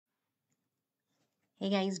Hey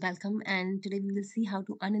guys, welcome, and today we will see how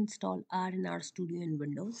to uninstall R in RStudio in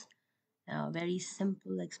Windows. Very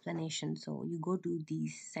simple explanation. So you go to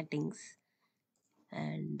these settings,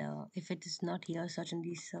 and if it is not here, search in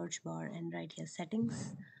the search bar and write here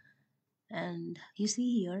settings. And you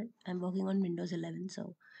see here, I'm working on Windows 11,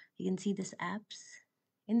 so you can see this apps.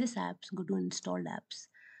 In this apps, go to installed apps.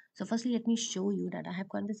 So firstly, let me show you that I have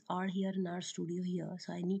got this R here in RStudio here,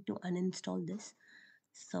 so I need to uninstall this.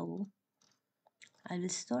 So I will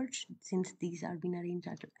search since these are being arranged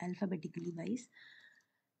alphabetically wise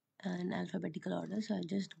in alphabetical order. So I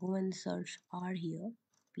just go and search R here,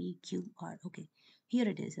 PQR. Okay, here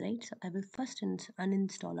it is, right? So I will first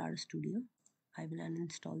uninstall RStudio. I will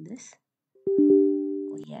uninstall this.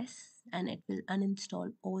 Oh, yes, and it will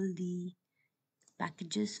uninstall all the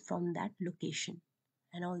packages from that location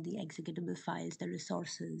and all the executable files, the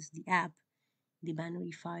resources, the app, the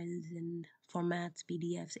binary files and formats,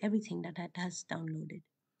 PDFs, everything that it has downloaded.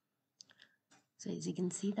 So as you can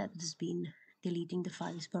see that this has been deleting the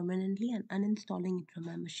files permanently and uninstalling it from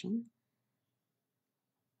my machine.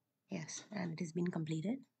 Yes, and it has been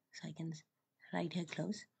completed. So I can write here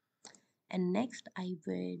close. And next I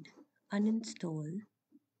would uninstall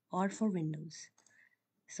or for Windows.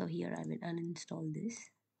 So here I will uninstall this.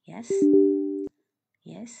 Yes,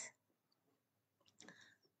 yes.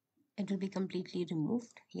 It will be completely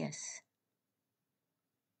removed. Yes.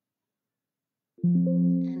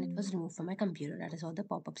 And it was removed from my computer. That is what the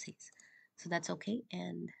pop-up says. So that's okay.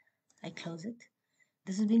 And I close it.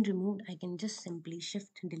 This has been removed. I can just simply shift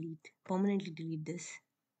and delete, permanently delete this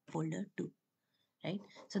folder too, right?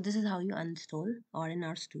 So this is how you uninstall or in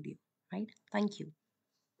RStudio, right? Thank you.